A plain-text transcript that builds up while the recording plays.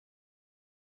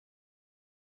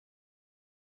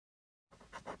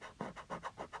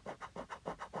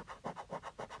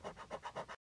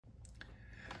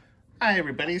Hi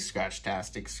everybody,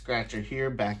 Scratchtastic Scratcher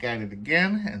here, back at it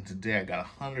again, and today I got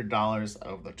 $100 out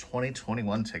of the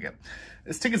 2021 ticket.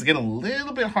 This ticket's getting a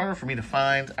little bit harder for me to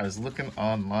find. I was looking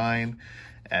online,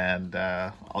 and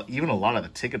even a lot of the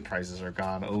ticket prices are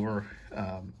gone. Over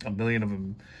a million of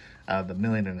them, the 1.5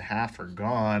 million are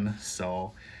gone,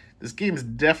 so this game is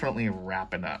definitely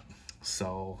wrapping up.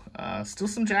 So still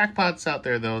some jackpots out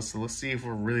there though, so let's see if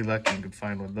we're really lucky and can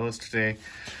find one of those today.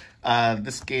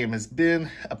 This game has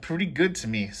been pretty good to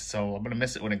me, so I'm going to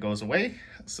miss it when it goes away.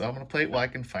 So I'm going to play it while I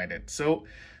can find it. So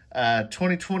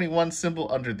 2021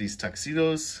 symbol under these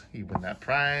tuxedos. You win that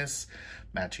prize.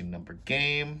 Matching number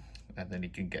game. And then you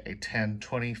can get a 10,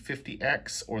 20,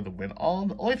 50X or the win all.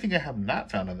 The only thing I have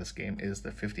not found on this game is the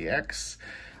 50X.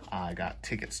 I got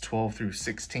tickets 12 through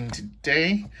 16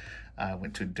 today. I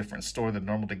went to a different store than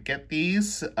normal to get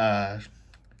these.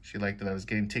 She liked that I was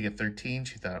getting ticket 13.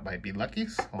 She thought it might be lucky,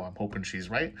 so I'm hoping she's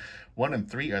right. 1 and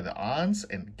 3 are the odds,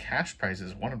 and cash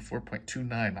prizes 1 and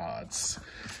 4.29 odds.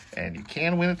 And you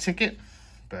can win a ticket,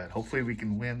 but hopefully we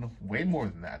can win way more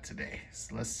than that today.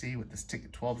 So let's see what this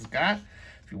ticket 12's got.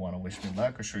 If you want to wish me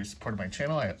luck or show your support of my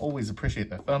channel, I always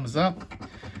appreciate the thumbs up.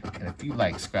 And if you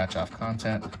like scratch off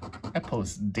content, I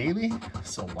post daily,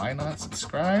 so why not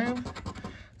subscribe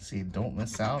so you don't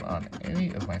miss out on any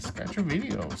of my Scratcher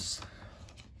videos.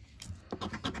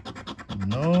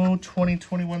 No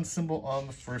 2021 symbol on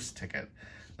the first ticket.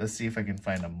 Let's see if I can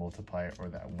find a multiplier or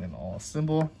that win all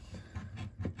symbol.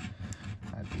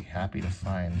 I'd be happy to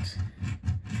find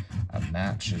a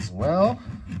match as well.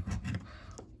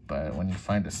 But when you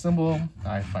find a symbol,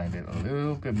 I find it a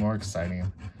little bit more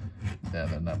exciting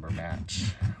than the number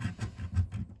match.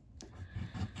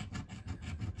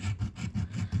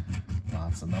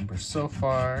 Lots of numbers so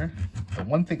far. The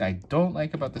one thing I don't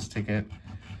like about this ticket,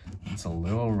 it's a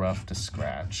little rough to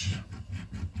scratch,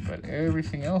 but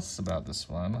everything else about this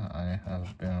one I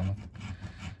have been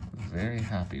very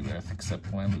happy with,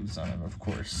 except when I lose on it, of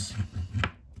course.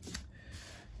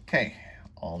 Okay,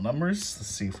 all numbers. Let's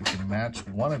see if we can match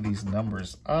one of these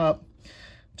numbers up.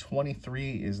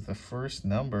 23 is the first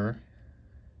number,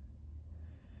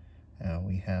 and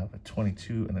we have a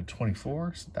 22 and a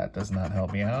 24, so that does not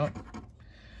help me out.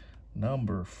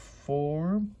 Number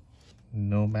 4.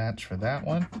 No match for that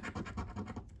one.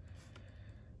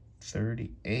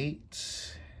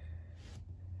 38.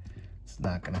 It's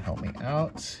not going to help me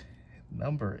out.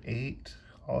 Number 8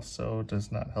 also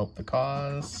does not help the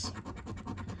cause.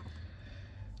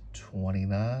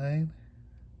 29.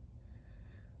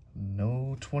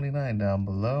 No 29 down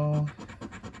below.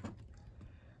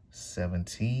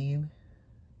 17.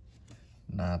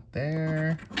 Not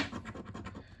there.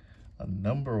 A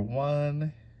number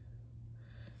 1.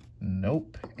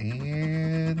 Nope,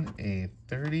 and a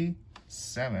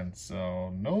 37. So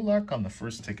no luck on the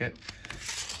first ticket.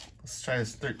 Let's try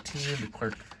this 13. The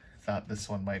clerk thought this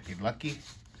one might be lucky.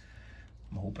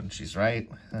 I'm hoping she's right.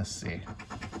 Let's see.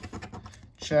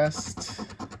 Chest,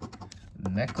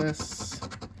 necklace,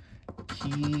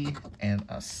 key, and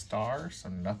a star. So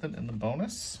nothing in the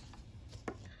bonus.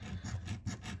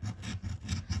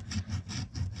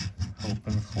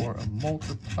 Hoping for a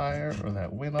multiplier or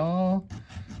that win all.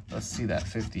 Let's see that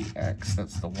 50X.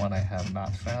 That's the one I have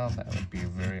not found. That would be a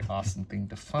very awesome thing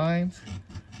to find.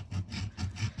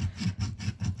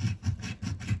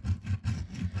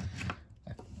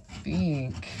 I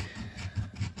think,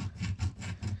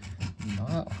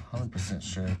 not 100%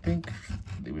 sure. I think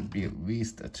it would be at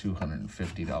least a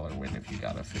 $250 win if you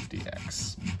got a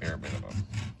 50X, bare minimum.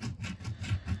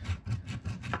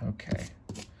 Okay,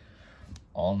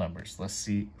 all numbers. Let's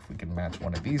see if we can match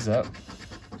one of these up.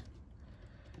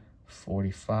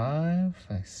 45,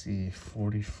 I see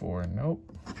 44, nope.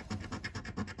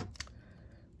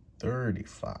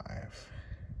 35.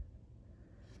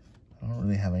 I don't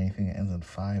really have anything that ends in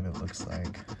 5, it looks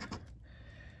like.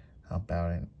 How about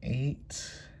an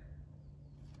 8?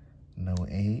 No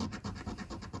 8.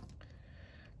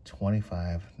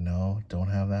 25, no, don't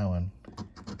have that one.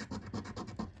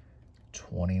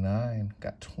 29,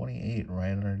 got 28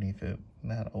 right underneath it.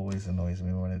 And that always annoys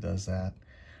me when it does that.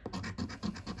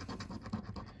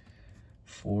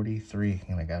 43,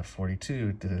 and I got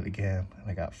 42, did it again, and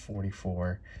I got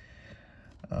 44.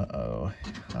 Uh-oh,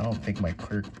 I don't think my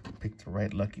clerk picked the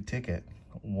right lucky ticket.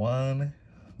 1,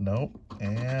 nope,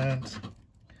 and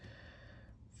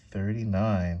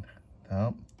 39.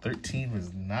 Nope, 13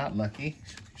 was not lucky.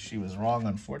 She was wrong,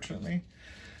 unfortunately.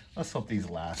 Let's hope these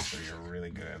last 3 are really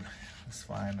good. Let's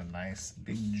find a nice,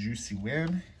 big, juicy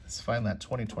win. Let's find that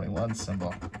 2021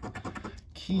 symbol.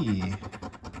 Key,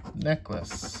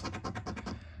 necklace,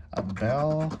 a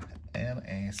bell, and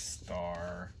a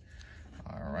star.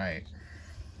 All right.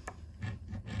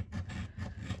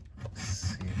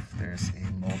 there's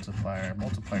a multiplier.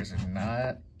 Multipliers are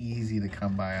not easy to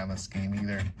come by on this game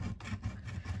either.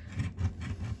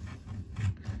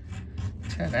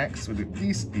 10x would at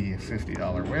least be a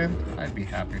 $50 win. I'd be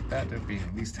happy with that. There'd be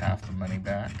at least half the money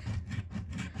back.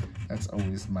 That's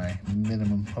always my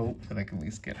minimum hope, that I can at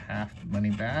least get half the money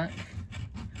back.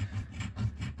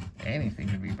 Anything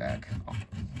to be back. Oh,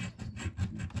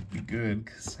 be good,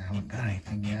 because I haven't got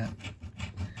anything yet.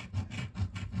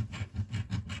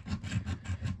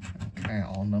 Okay,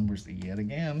 all numbers yet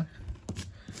again.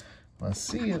 Let's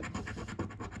see it.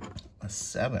 A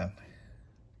 7.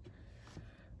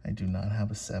 I do not have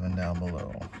a 7 down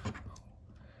below.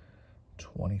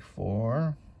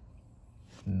 24.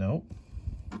 Nope.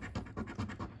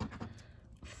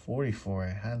 44. I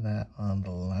had that on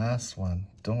the last one.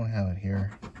 Don't have it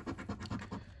here.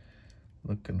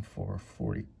 Looking for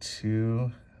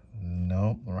 42.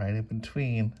 Nope. Right in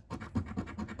between.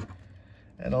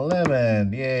 And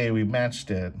 11. Yay, we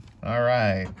matched it. All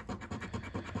right.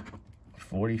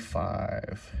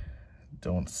 45.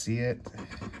 Don't see it.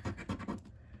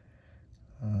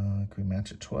 Can we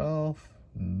match at 12?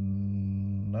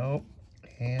 Nope.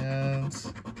 And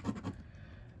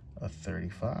a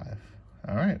 35.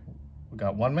 All right, we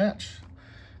got one match.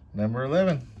 Number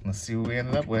 11. Let's see what we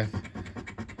ended up with.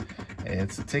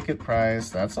 It's a ticket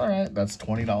prize. That's all right. That's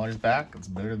 $20 back. It's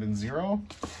better than 0.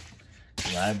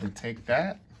 Glad to take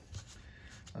that.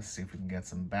 Let's see if we can get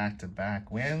some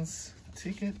back-to-back wins.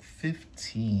 Ticket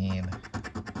 15.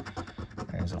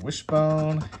 There's a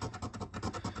wishbone,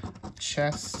 a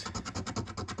chest,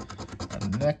 a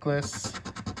necklace,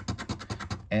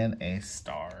 and a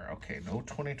star. Okay, no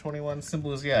 2021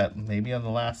 symbols yet. Maybe on the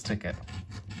last ticket.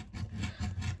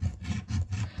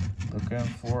 Looking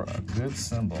for a good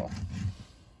symbol.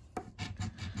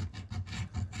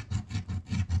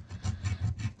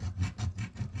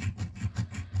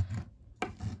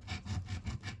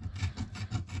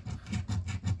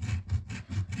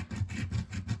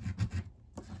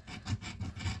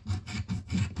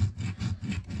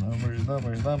 Numbers,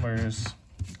 numbers, numbers.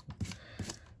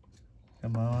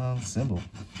 Come on, symbol.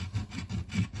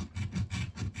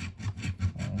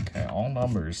 Okay, all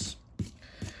numbers.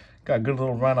 Got a good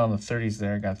little run on the 30s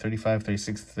there. Got 35,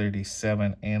 36,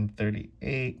 37, and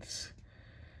 38.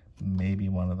 Maybe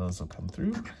one of those will come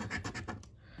through.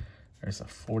 There's a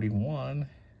 41.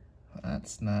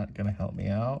 That's not gonna help me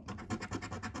out.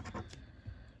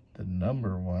 The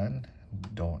number 1,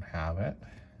 don't have it.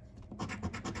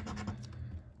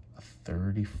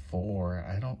 34.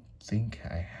 I don't think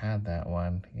I had that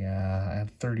one. Yeah, I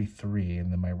had 33,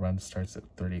 and then my run starts at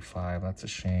 35. That's a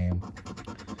shame.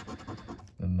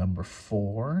 The number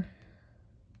 4.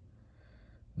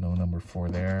 No number 4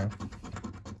 there.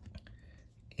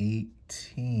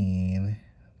 18.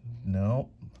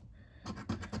 Nope.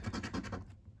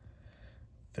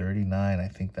 39. I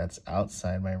think that's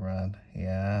outside my run.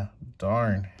 Yeah,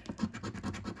 darn.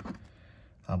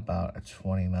 How about a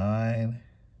 29?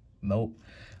 Nope.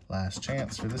 Last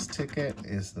chance for this ticket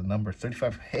is the number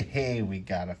 35. Hey, we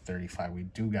got a 35. We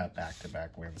do got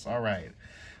back-to-back wins. All right.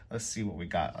 Let's see what we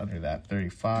got under that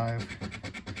 35.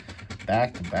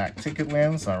 Back-to-back ticket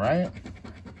wins. All right.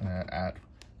 At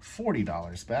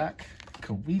 $40 back.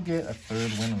 Could we get a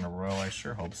third win in a row? I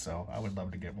sure hope so. I would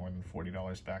love to get more than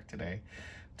 $40 back today.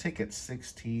 Ticket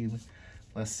 16.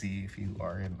 Let's see if you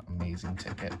are an amazing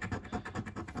ticket.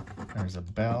 There's a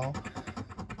bell,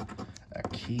 a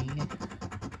key,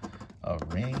 a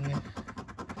ring,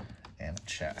 and a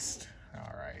chest.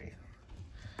 All right.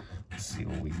 Let's see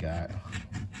what we got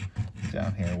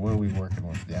down here. What are we working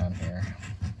with down here?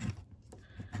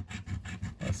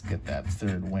 Let's get that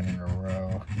third win in a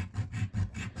row.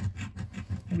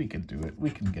 We can do it. We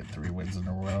can get 3 wins in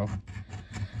a row.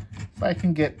 If I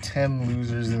can get 10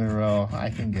 losers in a row, I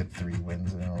can get 3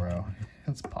 wins in a row.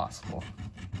 It's possible.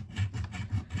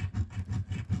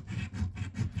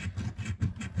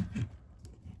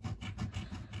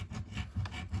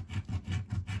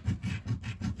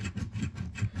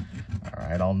 All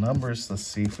right, all numbers. Let's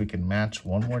see if we can match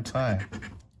one more time.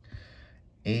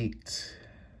 8.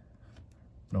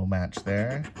 No match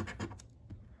there.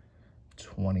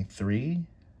 23.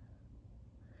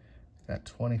 Got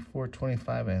 24,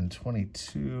 25, and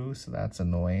 22, so that's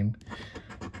annoying.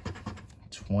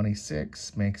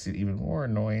 26 makes it even more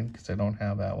annoying because I don't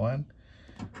have that one.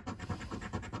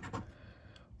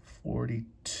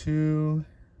 42.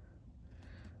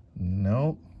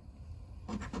 Nope.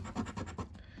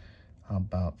 How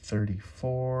about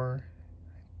 34?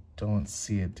 Don't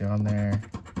see it down there.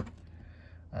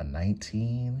 A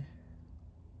 19.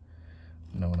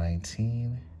 No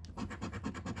 19.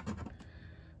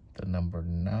 The number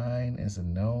 9 is a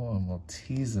no, and we'll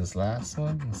tease this last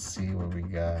one. Let's see what we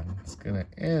got. It's gonna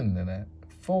end in a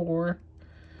 4.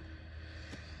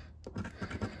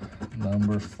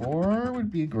 Number 4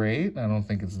 would be great. I don't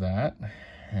think it's that.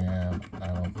 And I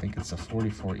don't think it's a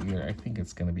 44 either. I think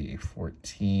it's gonna be a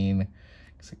 14,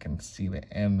 because I can see the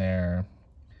end there.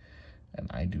 And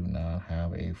I do not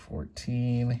have a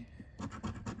 14.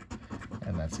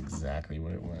 And that's exactly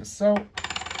what it was. So,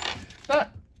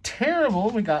 not terrible.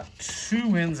 We got 2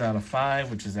 wins out of 5,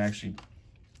 which is actually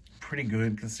pretty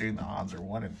good considering the odds are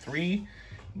 1 in 3.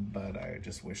 But I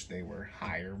just wish they were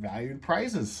higher valued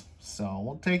prizes. So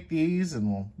we'll take these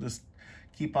and we'll just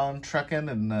keep on trucking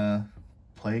and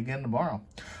play again tomorrow.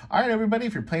 All right, everybody,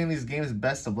 if you're playing these games,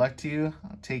 best of luck to you.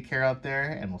 Take care out there,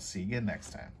 and we'll see you again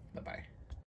next time. Bye-bye.